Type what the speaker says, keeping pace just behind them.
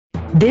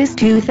This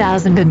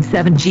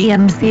 2007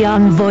 GMC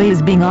Envoy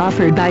is being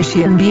offered by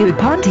Cheyenne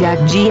Pontiac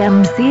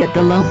GMC at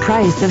the low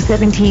price of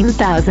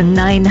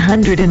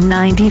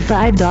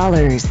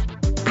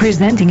 $17,995.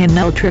 Presenting an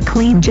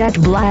ultra-clean jet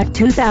black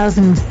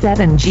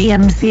 2007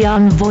 GMC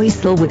Envoy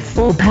with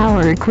full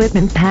power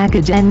equipment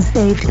package and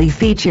safety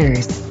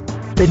features.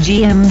 The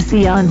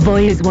GMC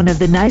Envoy is one of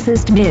the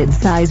nicest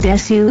mid-sized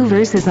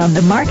SUVs on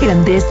the market,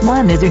 and this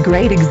one is a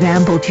great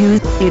example too.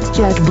 It's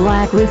jet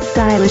black with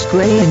stylish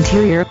gray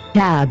interior,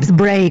 cabs,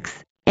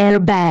 brakes,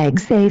 airbag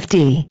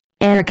safety,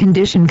 air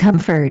condition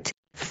comfort,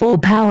 full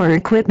power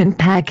equipment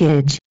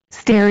package,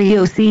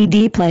 stereo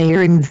CD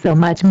player and so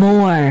much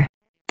more.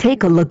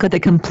 Take a look at the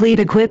complete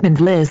equipment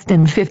list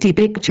and 50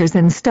 pictures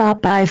and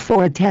stop by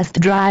for a test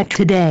drive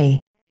today.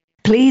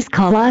 Please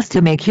call us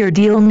to make your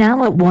deal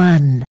now at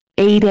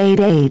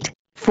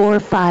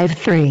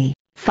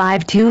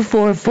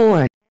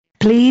 1-888-453-5244.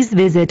 Please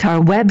visit our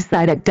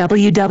website at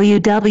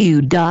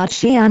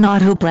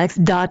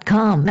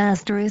www.cheyenneautoplex.com.